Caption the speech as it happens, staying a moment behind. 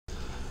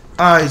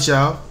Alright,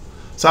 y'all.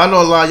 So I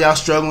know a lot of y'all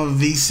struggling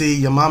with VC.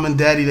 Your mom and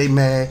daddy, they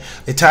mad.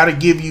 They tired of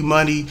giving you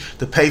money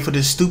to pay for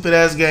this stupid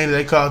ass game that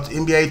they call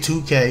NBA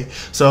 2K.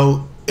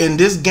 So in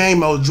this game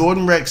mode,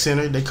 Jordan Rec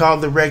Center, they call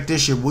it the Rec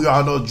this year. We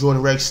all know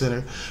Jordan Rec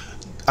Center.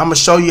 I'm gonna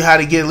show you how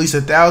to get at least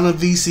 1,000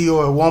 VC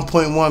or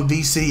 1.1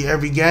 VC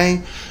every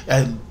game.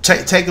 And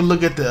take a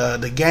look at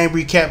the game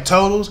recap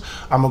totals.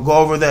 I'm gonna go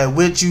over that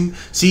with you.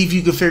 See if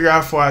you can figure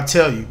out before I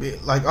tell you.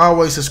 Like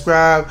always,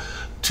 subscribe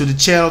to the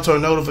channel,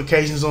 turn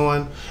notifications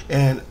on,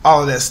 and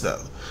all of that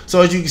stuff.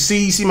 So as you can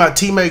see, you see my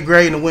teammate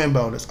grade and the win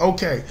bonus.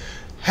 Okay,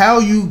 how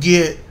you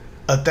get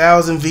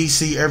 1,000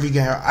 VC every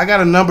game? I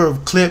got a number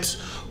of clips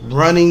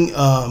running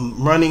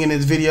in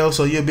this video,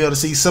 so you'll be able to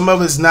see. Some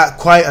of it's not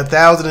quite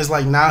 1,000. It's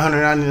like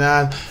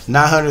 999,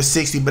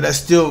 960, but that's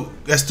still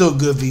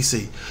good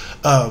VC.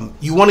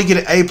 You want to get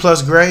an A+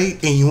 grade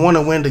and you want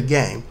to win the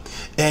game.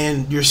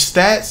 And your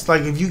stats,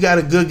 like if you got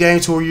a good game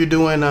to where you're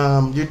doing,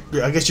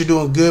 I guess you're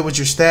doing good with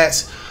your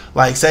stats.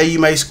 Like say you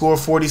may score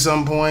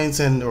 40-some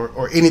points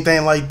or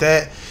anything like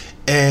that,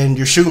 and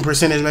your shooting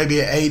percentage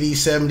maybe at 80,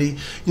 70,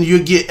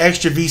 you'll get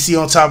extra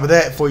VC on top of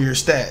that for your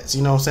stats.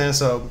 You know what I'm saying?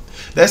 So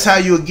that's how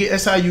you get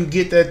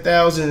that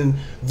 1,000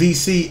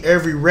 VC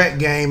every rec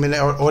game, and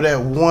or that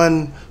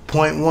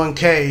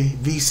 1.1K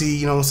VC.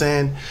 You know what I'm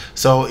saying?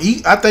 So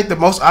I think the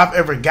most I've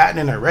ever gotten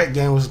in a rec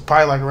game was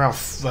probably like around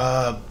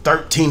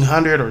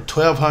 1,300 or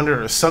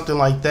 1,200 or something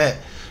like that.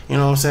 You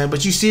know what I'm saying?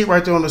 But you see it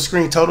right there on the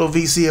screen. Total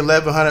VC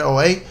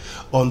 1,108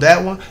 on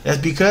that one. That's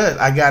because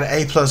I got an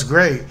A+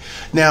 grade.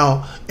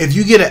 Now, if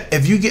you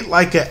get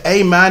like an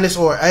A-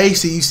 or A,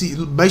 so you see,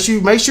 make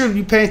sure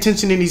you pay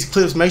attention in these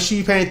clips. Make sure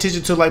you pay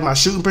attention to like my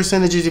shooting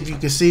percentages. If you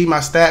can see my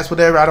stats,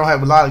 whatever. I don't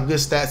have a lot of good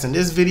stats in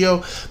this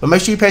video, but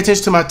make sure you pay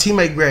attention to my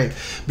teammate grade,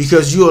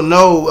 because you'll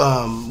know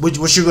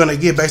what you're gonna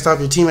get based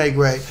off your teammate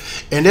grade.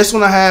 And this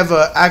one I have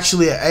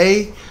actually an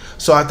A.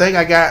 So I think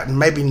I got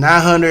maybe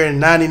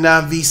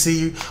 999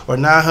 VC or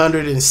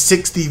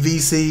 960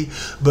 VC,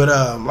 but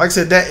like I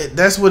said,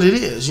 that's what it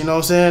is. You know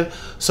what I'm saying?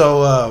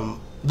 So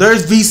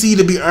there's VC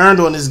to be earned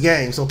on this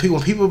game. So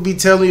when people be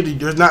telling you that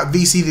there's not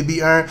VC to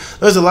be earned,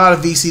 there's a lot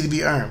of VC to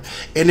be earned.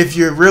 And if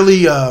you're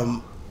really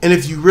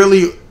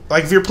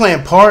like if you're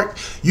playing Park,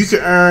 you can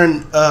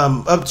earn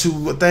up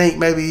to I think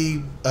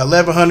maybe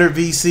 1,100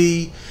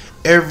 VC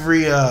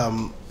every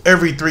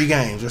 3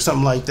 games or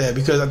something like that,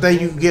 because I think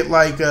you can get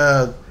like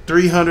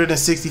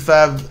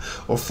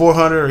 365 or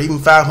 400 or even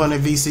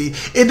 500 VC.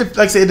 Like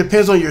I said, it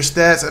depends on your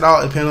stats. It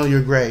all depends on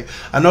your grade.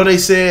 I know they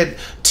said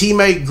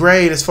teammate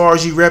grade as far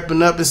as you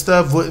repping up and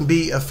stuff wouldn't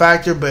be a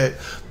factor, but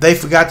they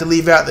forgot to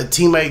leave out the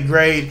teammate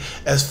grade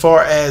as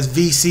far as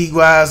VC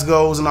wise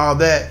goes and all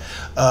that.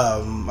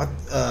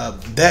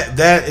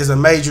 That's a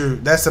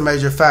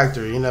major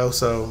factor, you know.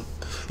 So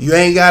you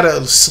ain't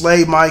gotta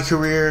slay my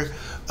career.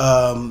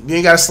 You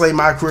ain't got to slay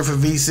my career for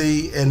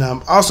VC. And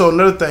also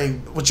another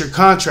thing with your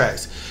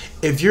contracts,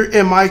 if you're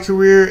in my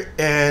career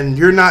and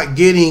you're not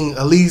getting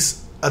at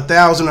least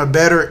 1,000 or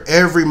better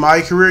every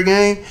my career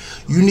game,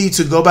 you need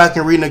to go back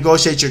and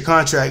renegotiate your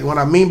contract. What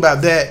I mean by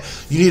that,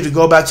 you need to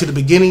go back to the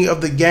beginning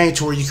of the game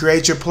to where you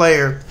create your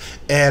player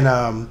and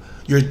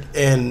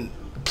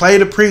play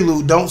the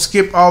prelude. Don't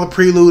skip all the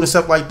prelude and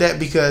stuff like that,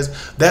 because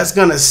that's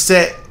gonna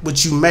set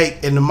what you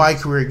make in the my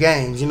career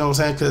games. You know what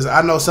I'm saying? Because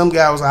I know some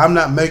guys, I'm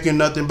not making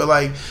nothing but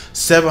like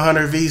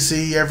 700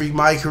 VC every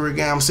my career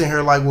game. I'm sitting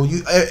here like, well,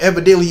 you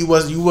evidently you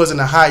wasn't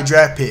a high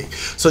draft pick.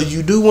 So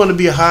you do want to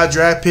be a high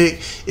draft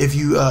pick if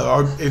you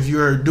if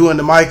you're doing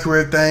the my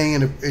career thing,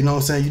 and you know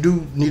what I'm saying, you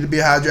do need to be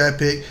a high draft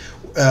pick.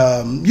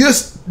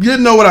 You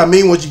know what I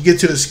mean once you get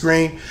to the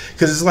screen,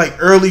 because it's like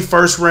early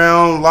first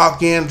round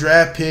lock in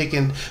draft pick,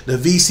 and the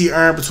VC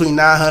earned between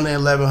 900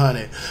 and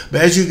 1,100.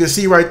 But as you can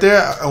see right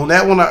there on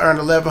that one, I earned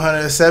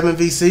 1,107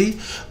 VC.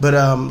 But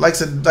like I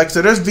said,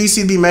 there's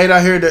VC to be made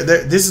out here.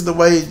 This is the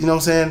way, you know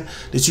what I'm saying,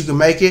 that you can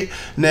make it.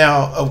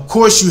 Now, of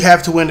course, you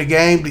have to win the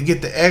game to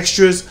get the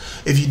extras.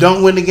 If you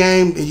don't win the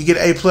game and you get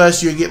A+,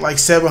 you'll get like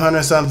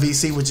 700 something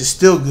VC, which is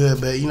still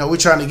good. But you know, we're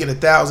trying to get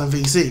 1,000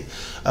 VC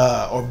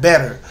or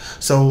better.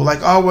 So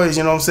like always,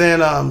 you know what I'm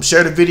saying,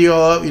 share the video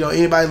up. You know,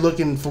 anybody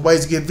looking for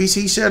ways to get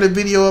VC, share the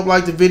video up,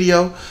 like the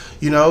video,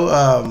 you know,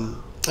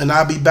 and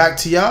I'll be back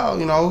to y'all,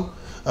 you know,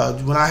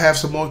 when I have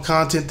some more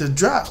content to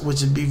drop,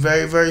 which will be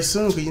very, very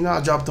soon, because you know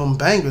I dropped them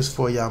bangers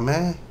for y'all,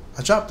 man.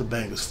 I dropped the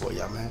bangers for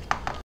y'all, man.